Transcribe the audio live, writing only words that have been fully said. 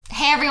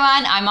Hey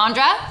everyone, I'm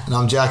Andra. And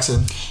I'm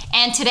Jackson.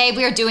 And today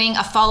we are doing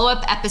a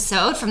follow-up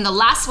episode from the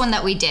last one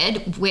that we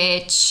did,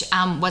 which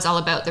was all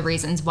about the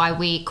reasons why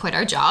we quit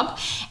our job.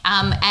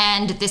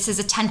 And this is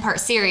a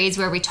 10-part series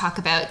where we talk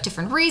about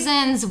different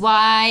reasons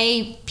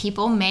why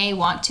people may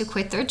want to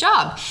quit their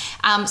job.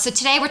 So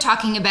today we're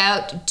talking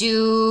about,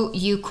 do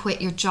you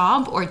quit your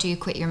job or do you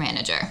quit your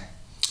manager?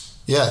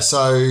 Yeah,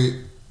 so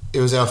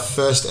it was our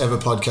first ever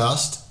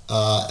podcast,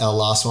 our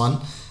last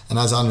one. And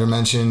as Andra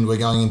mentioned, we're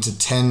going into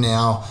 10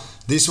 now.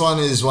 This one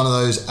is one of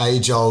those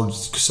age-old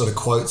sort of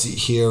quotes that you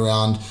hear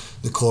around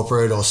the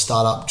corporate or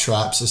startup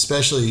traps,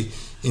 especially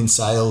in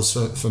sales.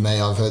 For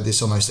me, I've heard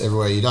this almost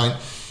everywhere. You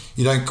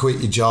don't quit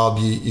your job,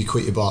 you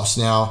quit your boss.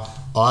 Now,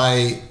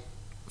 I,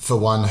 for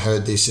one,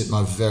 heard this at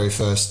my very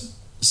first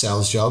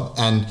sales job,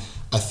 and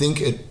I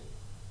think it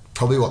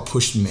probably what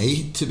pushed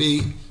me to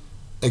be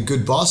a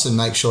good boss and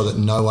make sure that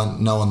no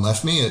one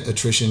left me.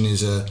 Attrition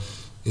is a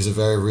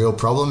very real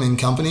problem in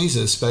companies,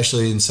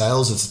 especially in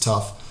sales. It's a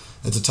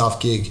tough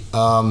gig.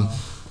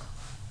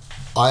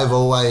 I've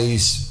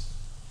always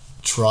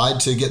tried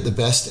to get the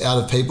best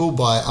out of people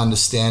by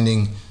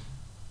understanding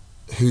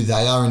who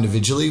they are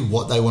individually,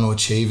 what they want to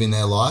achieve in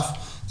their life,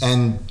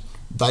 and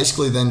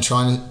basically then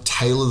trying to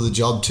tailor the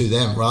job to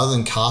them rather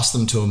than cast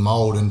them to a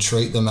mold and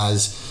treat them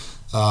as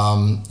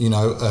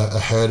a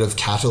herd of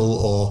cattle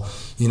or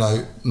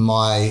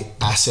my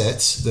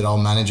assets that I'll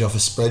manage off a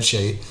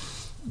spreadsheet.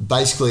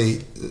 Basically,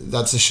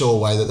 that's a sure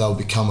way that they'll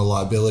become a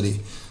liability.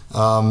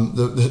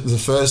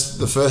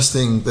 The first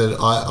thing that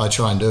I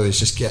try and do is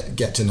just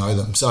get to know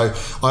them. So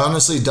I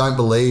honestly don't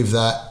believe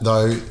that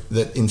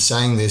in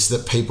saying this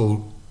that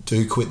people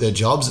do quit their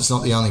jobs. It's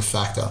not the only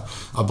factor.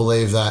 I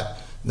believe that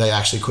they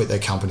actually quit their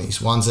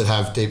companies. Ones that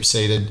have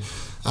deep-seated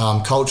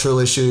cultural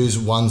issues,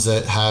 ones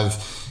that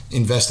have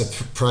investor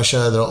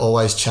pressure that are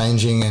always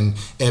changing and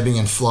ebbing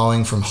and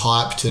flowing from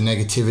hype to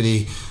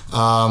negativity,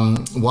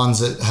 ones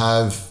that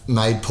have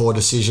made poor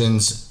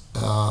decisions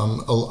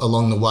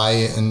along the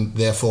way and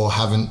therefore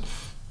haven't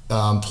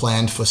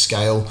planned for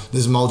scale.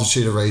 There's a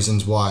multitude of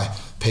reasons why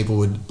people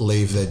would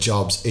leave their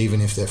jobs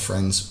even if they're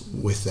friends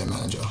with their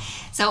manager.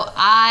 So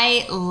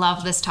I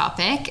love this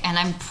topic, and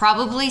I'm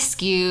probably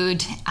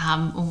skewed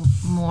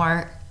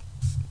more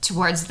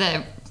towards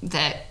the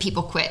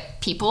people quit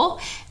people.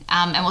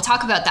 And we'll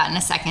talk about that in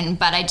a second,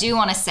 but I do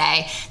want to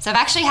say, so I've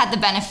actually had the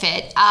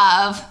benefit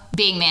of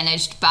being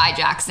managed by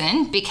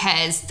Jackson,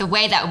 because the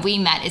way that we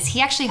met is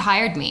he actually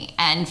hired me.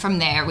 And from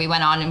there, we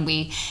went on and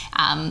we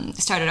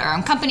started our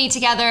own company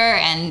together,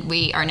 and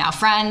we are now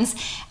friends.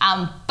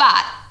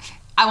 But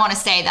I want to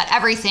say that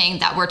everything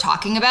that we're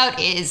talking about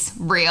is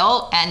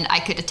real, and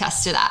I could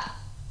attest to that,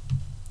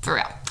 for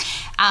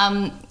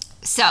real.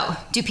 So,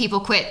 do people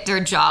quit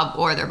their job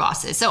or their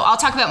bosses? So, I'll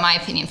talk about my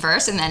opinion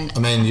first, and then... I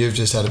mean, you've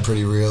just had a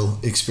pretty real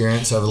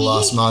experience over the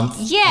last month.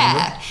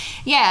 Yeah.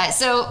 Yeah.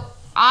 So,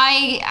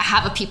 I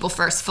have a people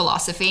first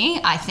philosophy.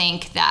 I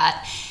think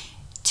that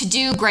to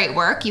do great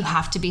work, you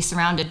have to be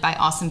surrounded by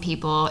awesome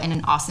people and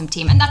an awesome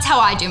team. And that's how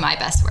I do my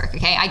best work,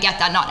 okay? I get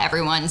that not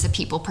everyone's a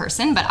people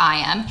person, but I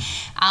am.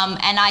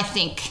 And I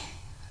think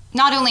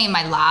not only in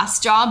my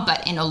last job,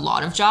 but in a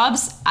lot of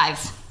jobs,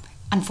 I've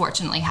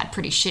unfortunately had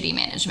pretty shitty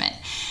management.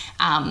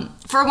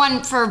 For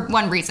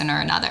one reason or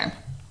another.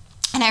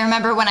 And I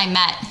remember when I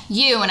met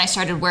you and I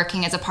started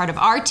working as a part of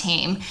our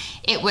team,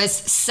 it was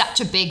such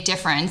a big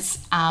difference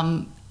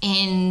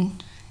in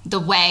the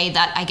way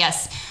that I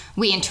guess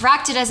we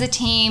interacted as a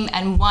team.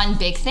 And one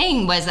big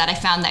thing was that I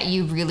found that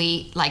you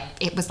really,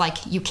 it was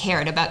like you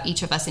cared about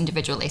each of us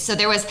individually. So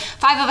there was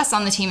 5 of us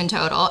on the team in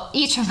total,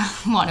 each of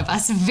one of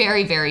us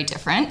very, very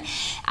different.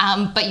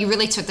 But you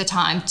really took the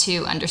time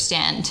to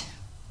understand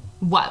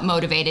what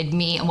motivated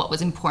me and what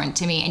was important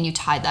to me, and you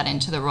tied that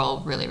into the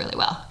role really, really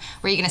well.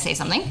 Were you going to say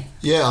something?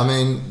 Yeah, I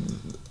mean,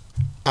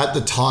 at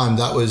the time,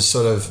 that was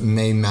sort of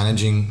me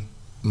managing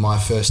my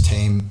first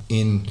team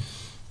in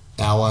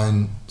our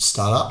own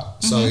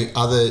startup. So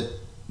other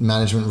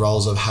management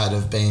roles I've had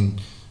have been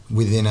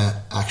within an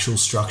actual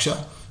structure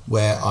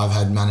where I've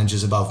had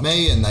managers above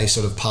me and they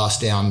sort of pass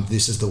down,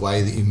 this is the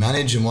way that you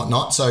manage and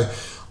whatnot. So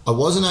I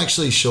wasn't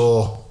actually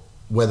sure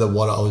whether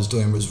what I was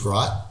doing was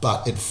right,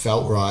 but it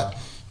felt right,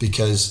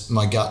 because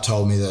my gut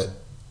told me that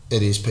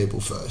it is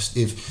people first.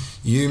 If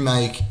you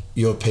make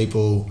your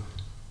people,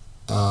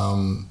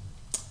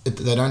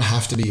 they don't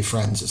have to be your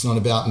friends. It's not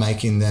about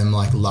making them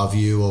love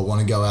you or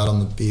want to go out on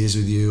the beers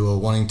with you or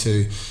wanting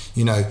to,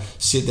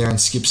 sit there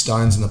and skip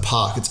stones in the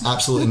park. It's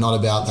absolutely not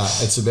about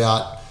that. It's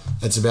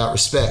about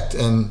respect,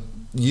 and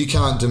you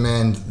can't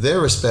demand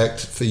their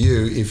respect for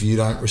you if you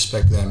don't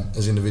respect them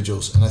as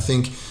individuals. And I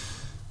think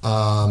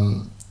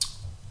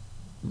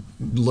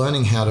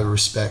learning how to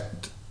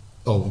respect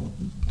or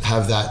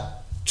have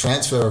that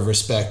transfer of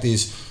respect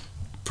is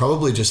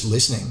probably just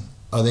listening.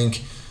 I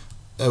think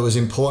it was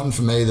important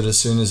for me that as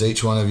soon as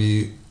each one of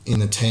you in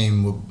the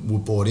team were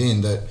brought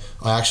in, that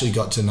I actually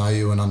got to know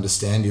you and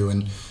understand you.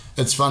 And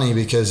it's funny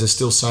because there's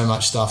still so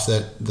much stuff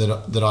that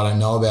I don't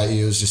know about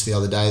you. It was just the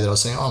other day that I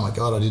was saying, oh my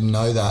God, I didn't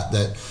know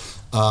that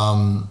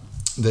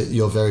that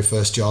your very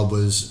first job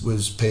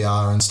was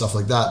PR and stuff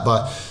like that.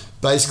 But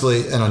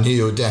basically, and I knew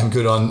you were damn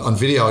good on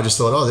video. I just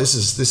thought, oh, this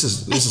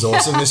is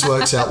awesome. This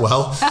works out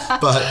well.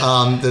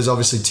 But there's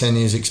obviously 10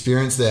 years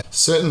experience there.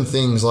 Certain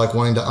things like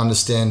wanting to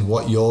understand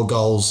what your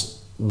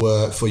goals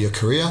were for your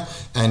career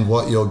and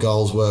what your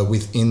goals were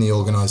within the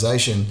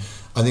organization,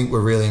 I think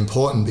were really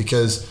important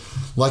because,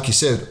 like you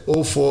said,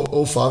 all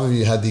five of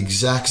you had the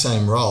exact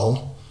same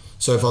role.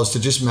 So if I was to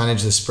just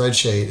manage the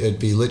spreadsheet, it'd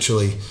be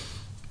literally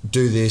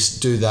do this,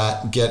 do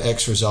that, get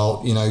X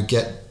result,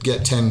 get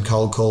 10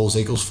 cold calls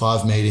equals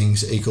 5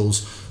 meetings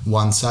equals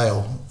 1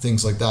 sale,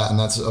 things like that. And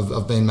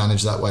I've been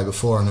managed that way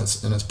before, and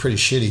it's pretty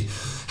shitty.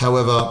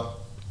 However,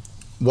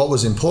 what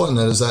was important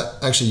is that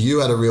actually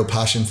you had a real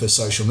passion for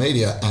social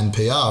media and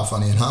PR,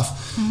 funny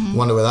enough. Mm-hmm.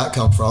 Wonder where that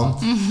come from.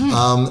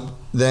 Mm-hmm.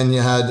 Then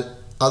you had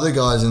other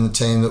guys in the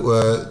team that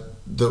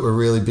were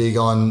really big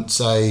on,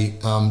 say,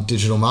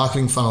 digital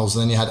marketing funnels.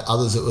 And then you had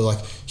others that were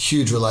like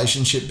huge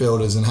relationship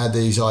builders and had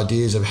these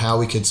ideas of how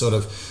we could sort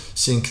of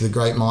sync the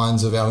great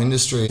minds of our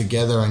industry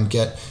together and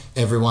get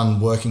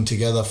everyone working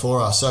together for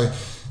us. So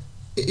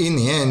in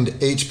the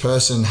end, each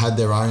person had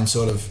their own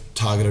sort of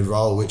targeted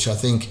role, which I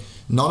think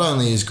not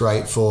only is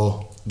great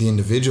for the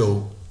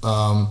individual,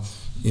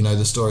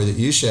 the story that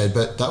you shared,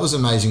 but that was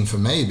amazing for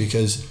me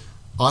because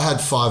I had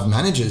 5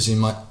 managers in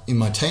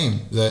my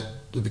team that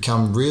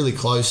become really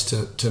close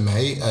to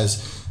me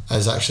as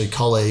actually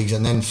colleagues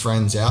and then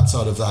friends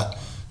outside of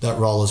that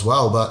role as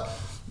well. But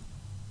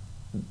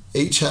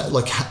each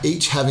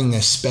having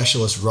their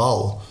specialist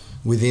role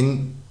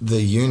within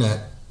the unit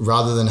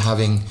rather than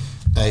having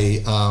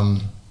a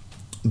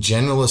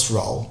generalist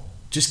role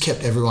just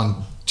kept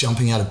everyone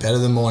jumping out of bed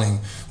in the morning.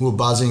 We were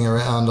buzzing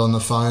around on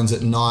the phones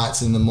at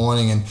nights, in the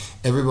morning, and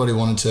everybody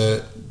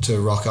wanted to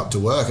rock up to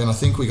work. And I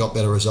think we got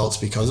better results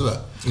because of it.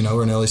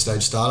 We're an early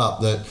stage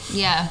startup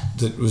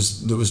that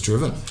was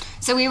driven.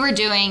 So we were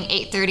doing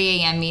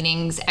 8:30 a.m.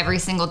 meetings every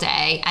single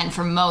day, and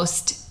for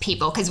most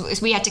people,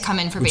 because we had to come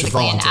in for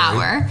basically an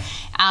hour,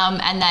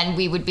 and then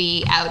we would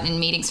be out in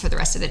meetings for the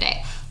rest of the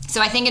day.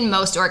 So I think in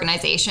most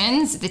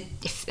organizations,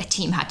 if a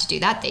team had to do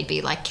that, they'd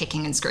be like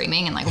kicking and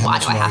screaming and like, why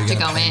do I have to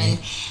go in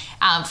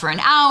for an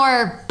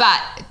hour?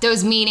 But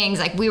those meetings,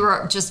 like we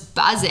were just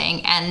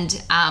buzzing,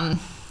 and I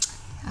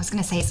was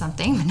going to say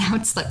something, but now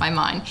it slipped my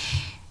mind.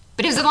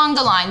 But it was along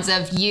the lines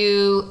of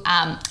you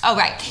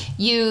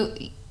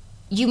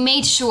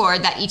made sure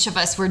that each of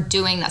us were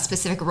doing that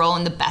specific role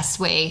in the best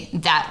way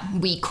that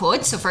we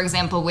could. So for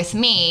example, with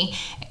me,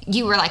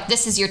 you were like,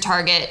 this is your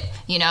target,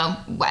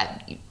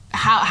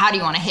 how do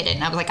you want to hit it?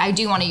 And I was like, I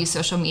do want to use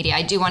social media.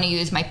 I do want to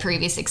use my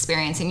previous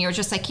experience. And you were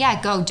just like, yeah,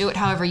 go do it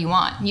however you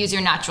want. Use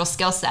your natural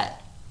skill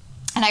set.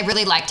 And I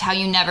really liked how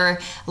you never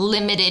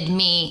limited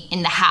me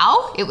in the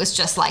how. It was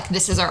just like,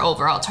 this is our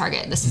overall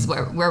target. This is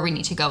where we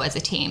need to go as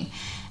a team.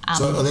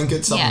 So I think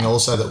it's something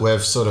also that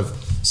we've sort of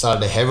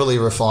started to heavily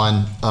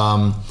refine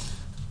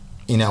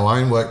in our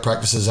own work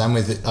practices and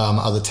with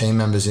other team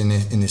members in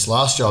this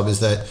last job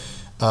is that,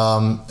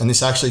 and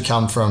this actually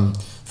come from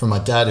my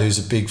dad, who's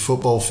a big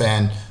football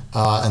fan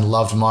and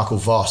loved Michael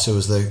Voss, who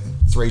was the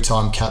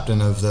 3-time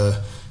captain of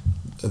the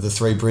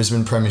 3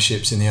 Brisbane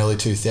premierships in the early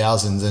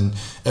 2000s. And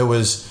it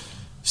was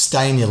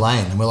stay in your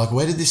lane. And we're like,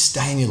 where did this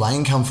stay in your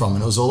lane come from?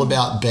 And it was all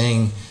about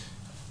being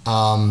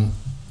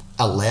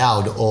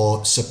allowed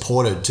or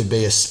supported to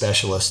be a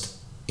specialist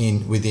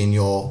within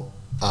your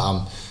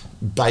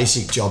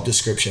basic job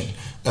description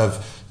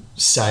of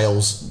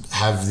sales,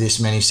 have this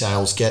many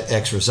sales, get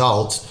X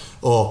results,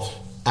 or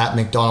at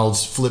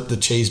McDonald's, flip the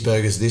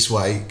cheeseburgers this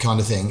way kind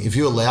of thing. If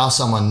you allow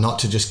someone not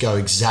to just go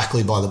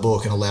exactly by the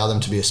book and allow them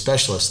to be a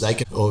specialist, they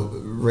can or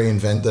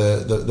reinvent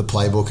the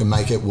playbook and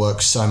make it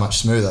work so much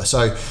smoother.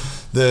 So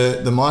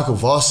the Michael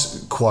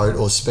Voss quote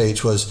or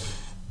speech was,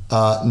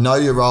 know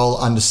your role,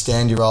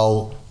 understand your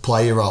role,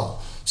 play your role.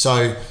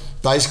 So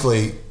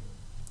basically,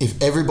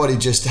 if everybody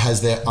just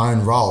has their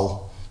own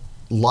role,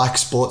 like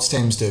sports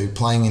teams do,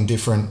 playing in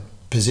different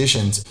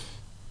positions,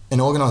 an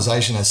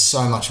organisation has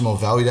so much more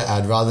value to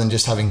add rather than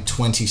just having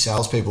 20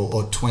 salespeople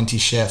or 20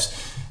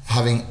 chefs,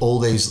 having all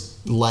these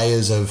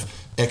layers of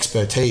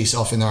expertise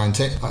off in their own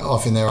lane.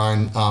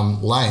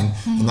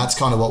 Mm-hmm. And that's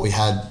kind of what we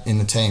had in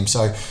the team.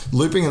 So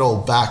looping it all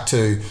back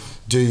to,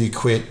 do you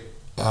quit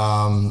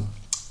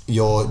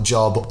your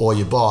job or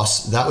your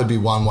boss? That would be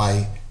one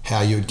way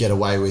how you would get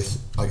away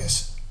with, I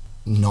guess,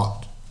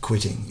 not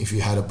quitting if you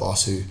had a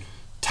boss who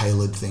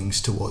tailored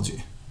things towards you.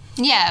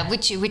 Yeah,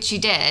 which you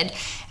did.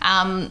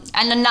 And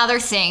another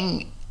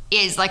thing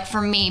is, like,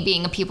 for me,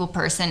 being a people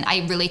person,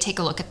 I really take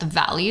a look at the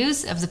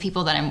values of the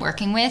people that I'm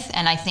working with.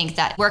 And I think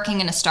that working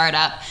in a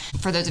startup,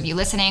 for those of you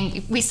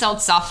listening, we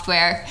sold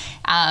software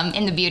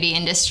in the beauty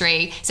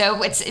industry.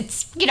 So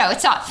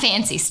it's not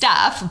fancy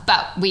stuff,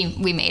 but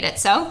we made it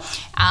so.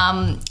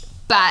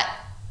 But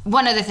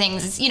one of the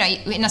things is,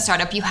 in a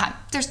startup,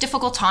 there's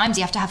difficult times.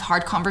 You have to have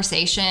hard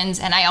conversations.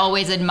 And I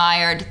always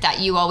admired that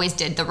you always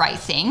did the right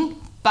thing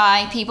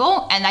by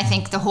people. And I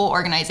think the whole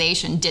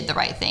organization did the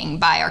right thing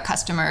by our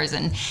customers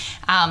and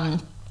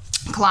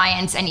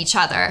clients and each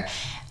other.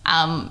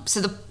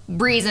 So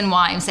reason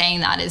why I'm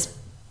saying that is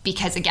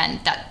because, again,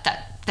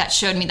 that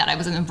showed me that I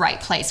was in the right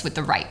place with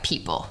the right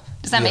people.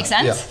 Does that make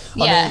sense?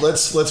 Yeah. I mean,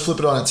 let's flip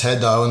it on its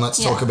head though, and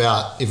let's talk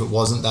about if it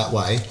wasn't that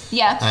way.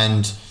 Yeah.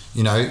 And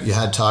you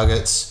had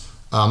targets,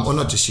 or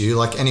not just you,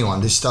 like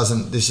anyone. This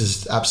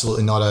is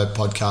absolutely not a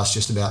podcast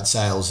just about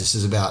sales. This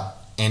is about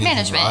anything,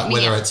 management, right?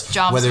 Whether it's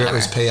jobs, whether it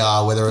was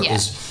PR, whether it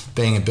was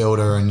being a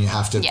builder and you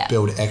have to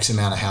build X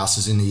amount of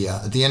houses in the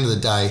year. At the end of the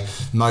day,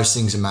 most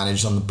things are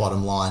managed on the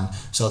bottom line.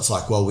 So it's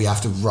like, well, we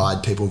have to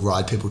ride people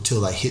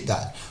till they hit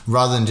that,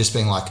 rather than just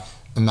being like,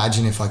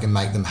 imagine if I can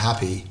make them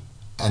happy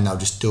and they'll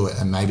just do it,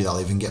 and maybe they'll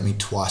even get me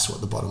twice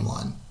what the bottom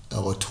line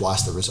or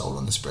twice the result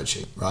on the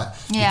spreadsheet, right?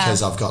 Yeah.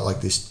 Because I've got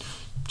like this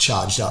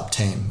charged up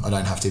team. I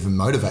don't have to even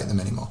motivate them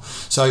anymore.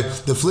 So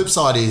the flip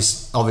side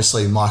is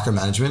obviously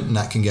micromanagement, and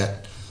that can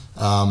get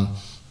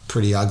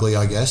pretty ugly,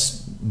 I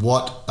guess.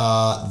 What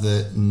are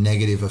the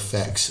negative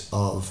effects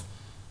of,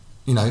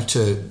 to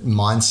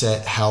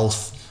mindset,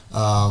 health,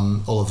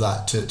 all of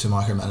that to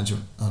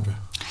micromanagement, Andrea?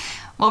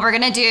 Well, we're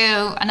going to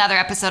do another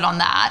episode on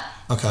that.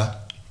 Okay.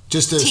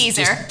 Just a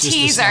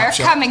teaser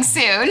coming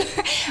soon.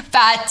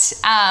 But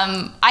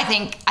I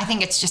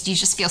think it's just, you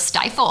just feel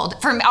stifled.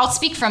 I'll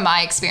speak from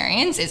my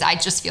experience, is I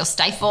just feel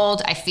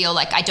stifled. I feel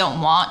like I don't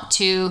want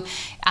to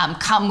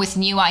come with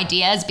new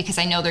ideas because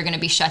I know they're going to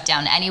be shut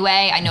down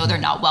anyway. I know they're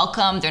not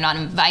welcome. They're not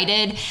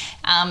invited.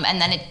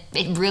 And then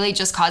it really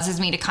just causes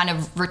me to kind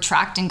of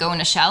retract and go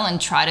in a shell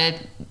and try to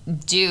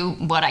do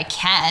what I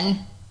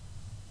can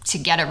to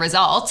get a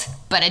result,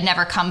 but it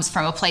never comes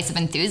from a place of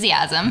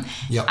enthusiasm.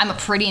 Yep. I'm a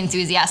pretty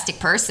enthusiastic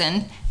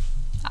person.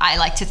 I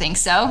like to think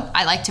so.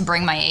 I like to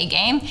bring my A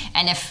game.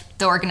 And if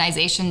the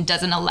organization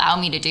doesn't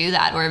allow me to do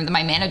that, or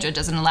my manager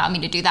doesn't allow me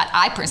to do that,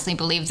 I personally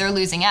believe they're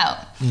losing out.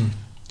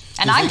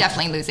 And I'm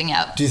definitely losing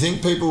out. Do you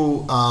think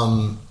people,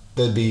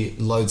 there'd be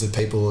loads of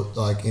people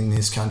like in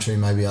this country,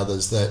 maybe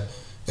others, that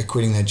are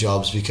quitting their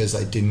jobs because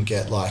they didn't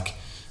get like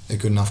a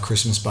good enough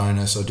Christmas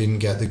bonus, or didn't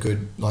get the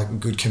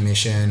good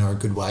commission or a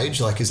good wage?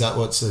 Like, is that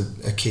what's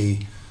a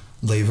key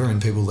lever in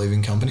people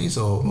leaving companies?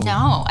 Or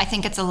No, I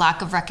think it's a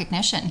lack of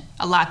recognition,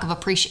 a lack of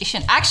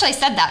appreciation. Actually, I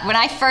said that when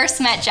I first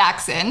met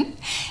Jackson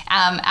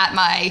at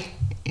my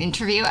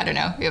interview. I don't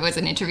know, it was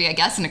an interview, I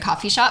guess, in a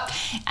coffee shop.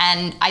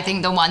 And I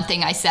think the one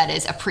thing I said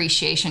is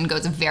appreciation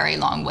goes a very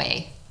long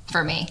way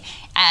for me.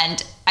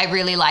 And I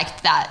really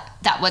liked that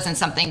wasn't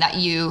something that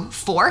you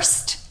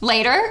forced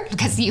later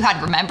because you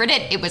had remembered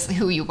it. It was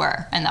who you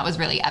were, and that was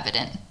really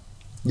evident.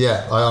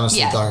 Yeah, I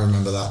honestly don't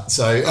remember that.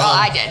 So well,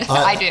 I did.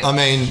 I do. I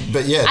mean,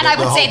 but yeah. And I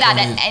would say that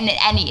in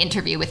any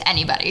interview with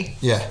anybody.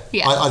 Yeah.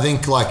 I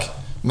think like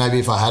maybe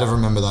if I had have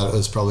remembered that, it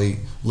was probably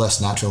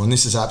less natural. And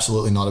this is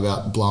absolutely not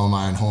about blowing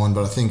my own horn,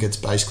 but I think it's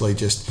basically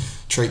just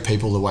treat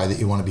people the way that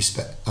you want to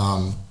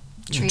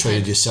be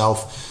treated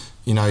yourself.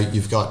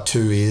 You've got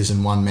two ears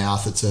and one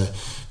mouth. It's a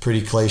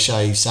pretty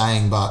cliche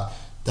saying, but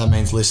that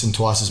means listen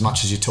twice as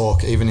much as you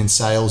talk. Even in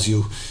sales,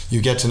 you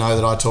get to know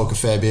that I talk a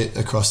fair bit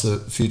across the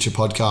future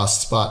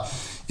podcasts, but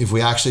if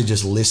we actually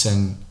just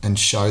listen and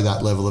show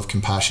that level of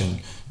compassion,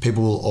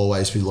 people will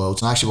always be loyal.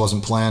 It actually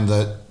wasn't planned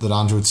that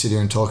Andrea would sit here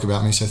and talk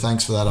about me, so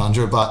thanks for that,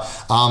 Andrea. But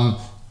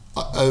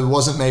it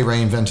wasn't me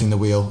reinventing the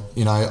wheel.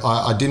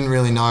 I didn't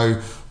really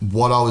know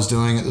what I was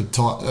doing at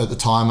the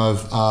time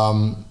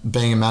of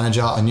being a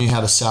manager. I knew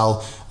how to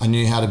sell. I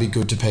knew how to be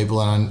good to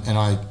people, and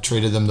I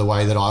treated them the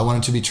way that I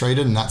wanted to be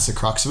treated, and that's the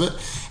crux of it.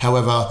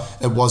 However,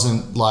 it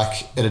wasn't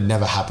like it had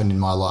never happened in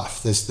my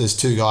life. There's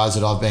two guys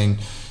that I've been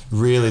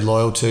really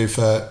loyal to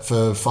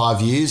for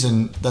 5 years,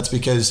 and that's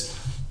because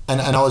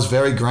and I was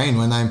very green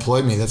when they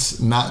employed me. That's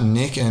Matt and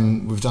Nick,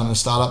 and we've done a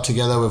startup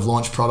together. We've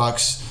launched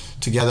products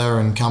together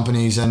and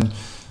companies, and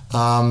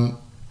I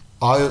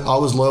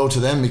was loyal to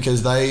them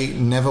because they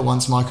never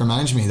once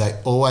micromanaged me. They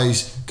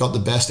always got the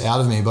best out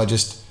of me by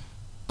just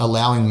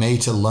allowing me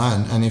to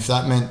learn. And if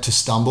that meant to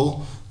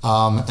stumble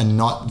and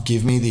not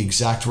give me the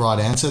exact right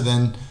answer,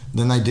 then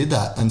they did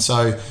that. And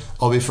so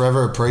I'll be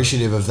forever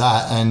appreciative of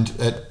that,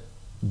 and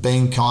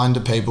being kind to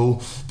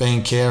people,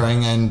 being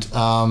caring, and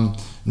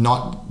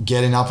not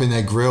getting up in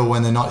their grill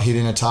when they're not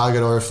hitting a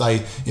target, or if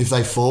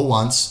they fall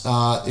once,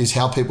 is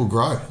how people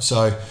grow.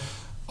 So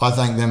I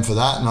thank them for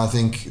that, and I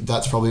think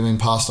that's probably been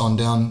passed on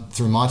down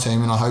through my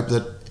team, and I hope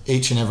that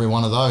each and every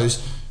one of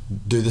those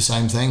do the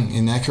same thing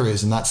in their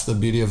careers, and that's the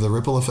beauty of the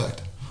ripple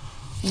effect.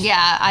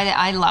 Yeah,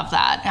 I love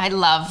that. I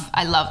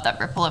love that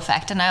ripple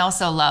effect, and I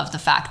also love the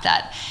fact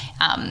that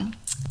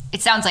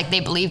it sounds like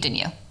they believed in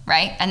you,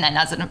 right? And then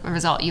as a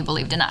result, you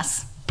believed in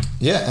us.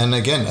 Yeah, and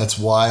again, that's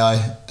why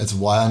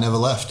I never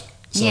left.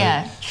 So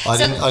yeah, I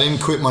didn't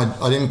quit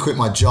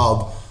my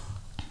job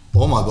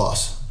or my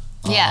boss.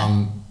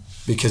 Yeah.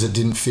 Because it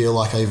didn't feel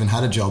like I even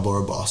had a job or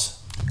a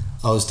boss.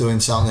 I was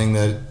doing something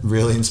that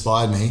really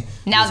inspired me.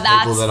 Now with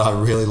that's people that I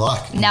really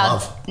like and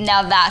love.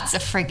 Now that's a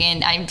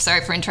friggin', I'm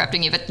sorry for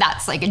interrupting you, but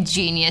that's like a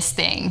genius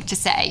thing to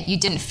say. You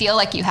didn't feel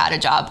like you had a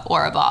job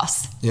or a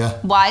boss. Yeah.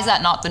 Why is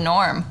that not the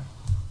norm?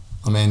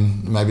 I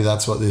mean, maybe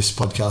that's what this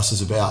podcast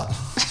is about.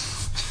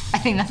 I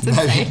think that's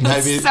insane.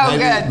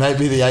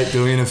 Maybe the 8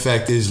 billion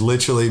effect is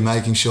literally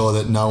making sure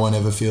that no one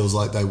ever feels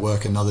like they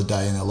work another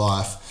day in their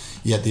life,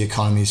 yet the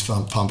economy is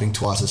pumping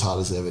twice as hard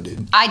as it ever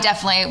did. I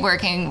definitely,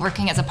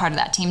 working as a part of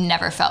that team,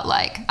 never felt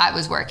like I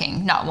was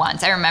working, not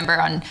once. I remember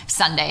on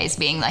Sundays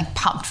being like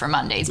pumped for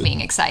Mondays,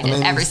 being excited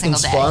every single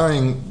day.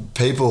 Inspiring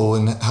people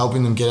and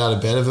helping them get out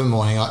of bed every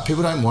morning. Like,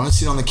 people don't want to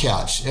sit on the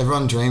couch.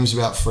 Everyone dreams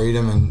about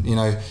freedom, and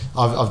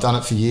I've done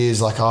it for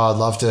years. Like, I'd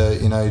love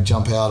to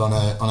jump out on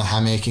a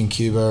hammock in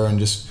Cuba and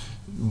just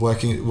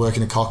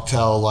working a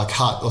cocktail like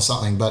hut or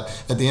something. But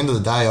at the end of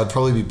the day, I'd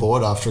probably be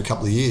bored after a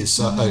couple of years.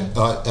 So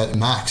at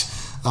max.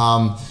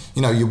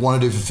 You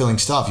want to do fulfilling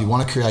stuff. You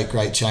want to create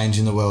great change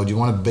in the world. You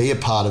want to be a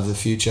part of the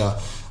future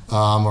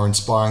or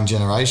inspiring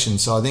generation.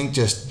 So I think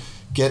just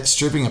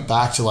stripping it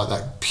back to like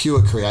that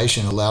pure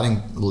creation,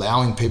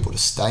 allowing people to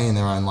stay in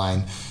their own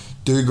lane,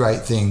 do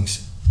great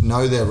things,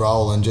 know their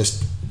role, and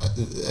just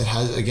it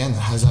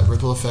has that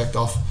ripple effect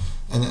off,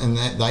 and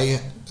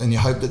you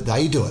hope that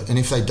they do it. And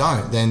if they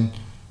don't, then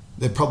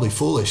they're probably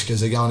foolish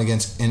because they're going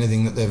against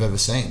anything that they've ever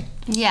seen.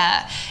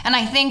 Yeah. And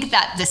I think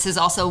that this is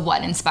also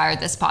what inspired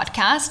this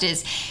podcast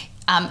is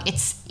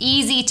it's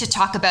easy to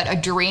talk about a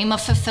dream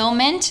of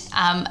fulfillment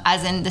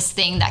as in this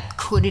thing that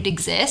could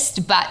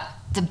exist, but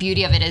the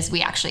beauty of it is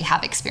we actually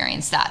have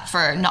experienced that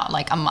for not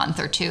like a month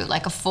or two,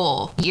 like a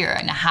full year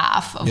and a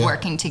half of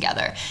working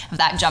together, of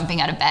that jumping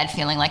out of bed,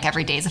 feeling like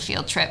every day is a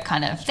field trip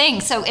kind of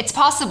thing. So it's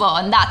possible.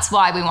 And that's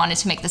why we wanted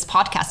to make this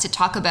podcast, to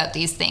talk about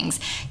these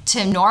things, to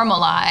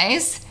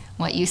normalize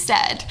what you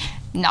said,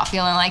 not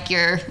feeling like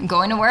you're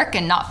going to work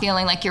and not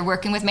feeling like you're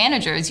working with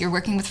managers, you're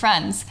working with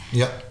friends.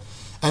 Yep.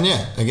 And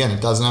again,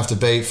 it doesn't have to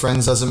be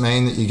friends. Doesn't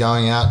mean that you're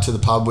going out to the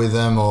pub with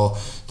them or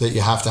that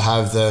you have to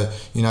have the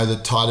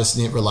tightest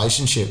knit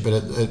relationship, but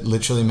it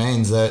literally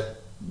means that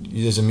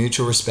there's a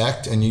mutual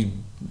respect and you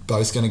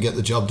both going to get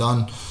the job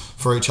done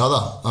for each other.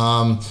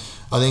 I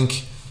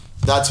think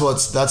that's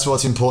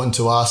what's important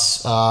to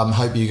us.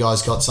 Hope you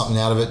guys got something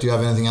out of it. Do you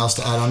have anything else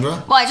to add,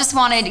 Andrea? Well, I just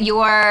wanted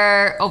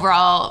your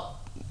overall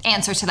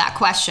answer to that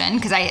question,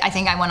 because I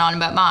think I went on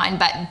about mine,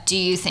 but do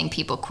you think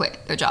people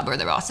quit their job or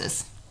their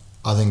bosses?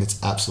 I think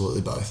it's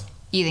absolutely both.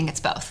 You think it's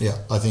both? Yeah,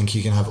 I think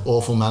you can have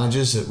awful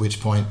managers, at which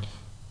point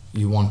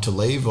you want to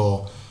leave,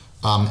 or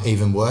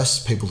even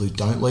worse, people who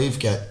don't leave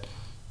get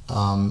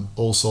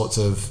all sorts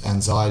of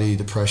anxiety,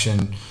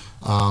 depression.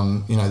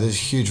 There's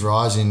a huge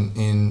rise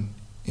in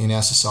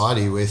our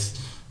society with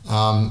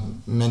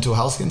mental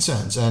health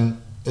concerns,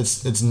 and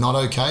it's not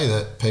okay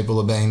that people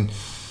are being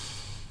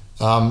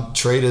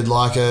treated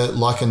like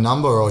a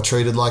number, or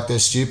treated like they're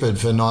stupid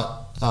for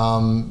not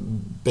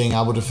being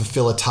able to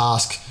fulfill a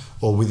task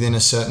or within a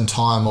certain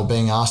time, or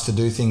being asked to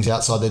do things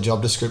outside their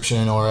job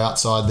description or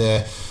outside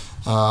their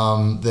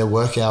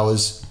work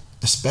hours,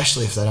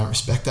 especially if they don't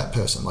respect that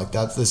person. Like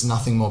that, there's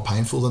nothing more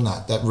painful than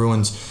that. That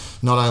ruins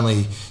not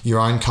only your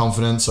own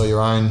confidence or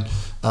your own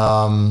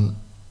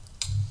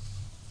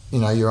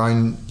your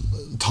own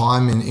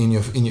time in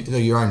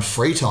your own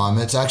free time.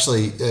 It's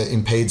actually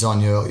impedes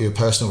on your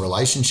personal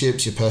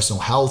relationships, your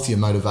personal health, your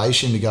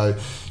motivation to go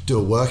do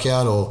a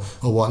workout or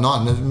whatnot,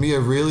 and it can be a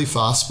really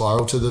fast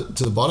spiral to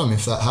the bottom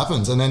if that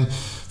happens. And then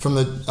from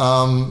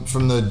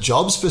the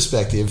jobs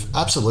perspective,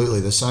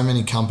 absolutely, there's so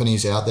many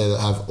companies out there that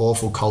have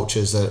awful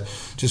cultures that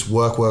just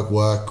work,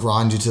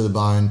 grind you to the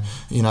bone,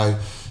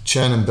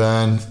 churn and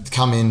burn,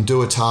 come in,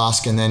 do a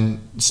task, and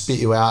then spit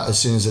you out as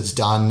soon as it's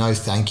done. No,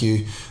 thank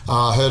you.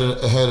 I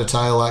heard a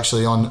tale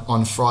actually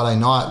on Friday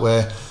night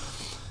where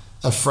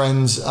a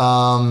friend's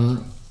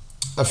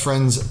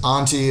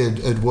auntie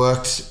had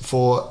worked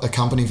for a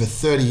company for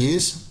 30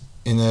 years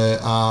in the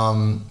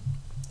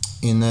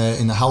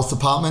health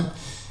department,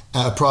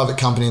 a private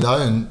company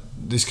though, and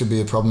this could be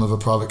a problem of a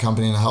private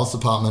company in a health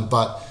department.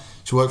 But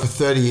she worked for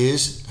 30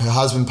 years. Her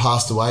husband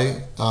passed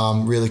away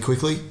really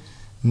quickly.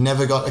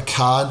 Never got a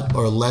card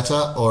or a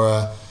letter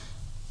or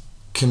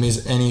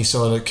any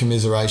sort of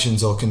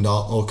commiserations or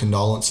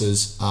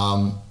condolences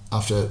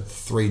after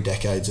 3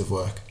 decades of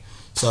work.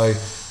 So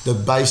the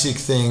basic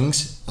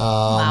things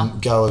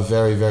go a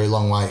very, very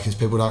long way, because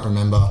people don't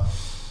remember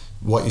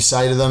what you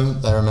say to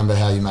them, they remember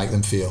how you make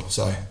them feel.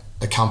 So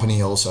a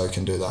company also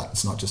can do that.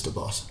 It's not just a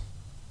boss.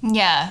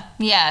 Yeah.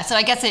 So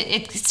I guess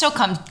it still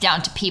comes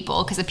down to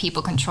people, because the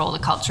people control the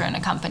culture in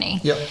a company.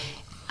 Yep.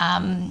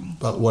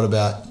 But what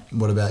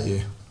about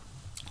you?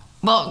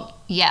 Well,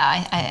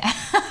 yeah,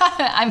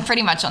 I'm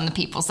pretty much on the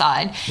people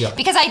side. Yep.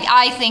 Because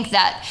I think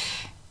that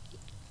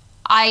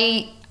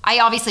I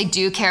obviously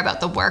do care about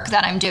the work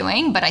that I'm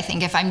doing, but I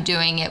think if I'm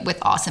doing it with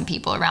awesome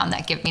people around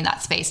that give me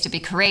that space to be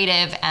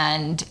creative,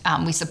 and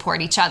we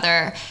support each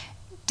other,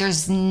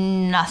 there's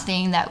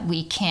nothing that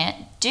we can't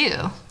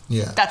do.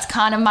 Yeah. That's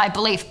kind of my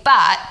belief.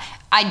 But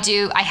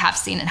I have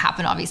seen it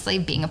happen, obviously,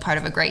 being a part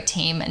of a great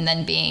team and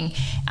then being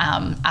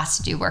asked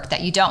to do work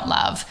that you don't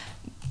love.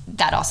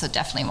 That also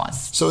definitely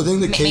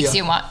makes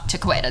you want to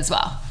quit as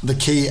well. The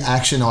key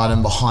action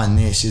item behind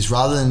this is,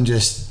 rather than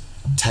just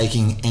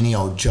taking any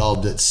old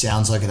job that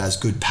sounds like it has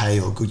good pay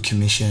or good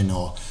commission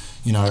or,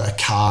 a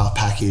car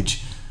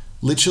package,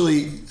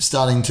 literally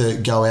starting to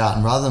go out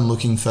and rather than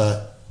looking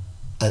for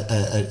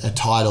a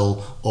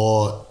title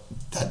or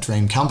that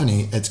dream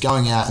company, it's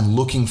going out and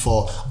looking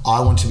for, I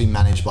want to be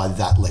managed by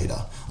that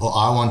leader, or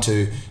I want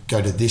to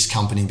go to this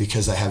company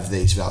because they have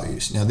these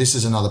values. Now, this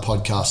is another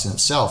podcast in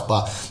itself,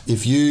 but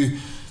if you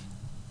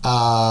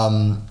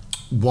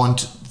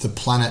want the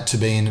planet to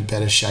be in a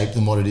better shape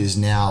than what it is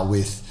now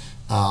with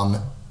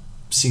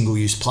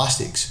single-use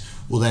plastics,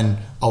 well then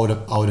I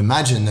would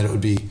imagine that it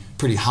would be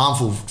pretty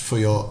harmful for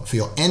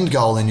your end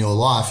goal in your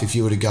life if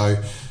you were to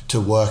go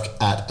to work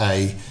at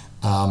a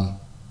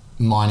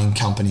mining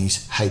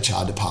company's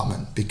HR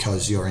department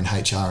because you're in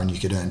HR and you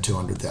could earn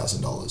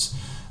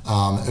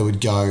 $200,000. It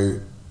would go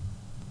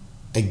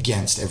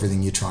against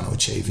everything you're trying to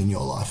achieve in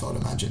your life, I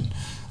would imagine.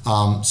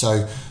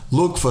 So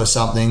look for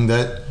something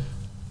that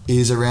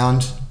is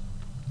around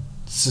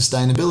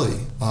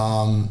sustainability,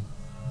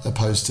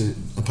 opposed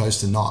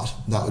to not.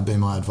 That would be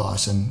my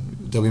advice, and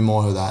there'll be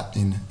more of that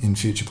in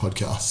future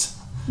podcasts.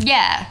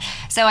 Yeah.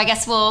 So I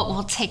guess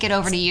we'll take it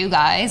over to you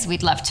guys.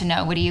 We'd love to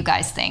know, what do you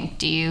guys think?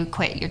 Do you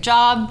quit your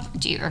job?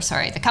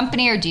 The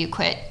company, or do you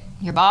quit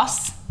your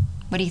boss?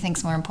 What do you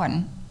think's more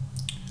important?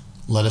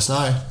 Let us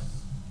know.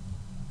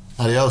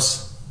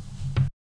 Adios.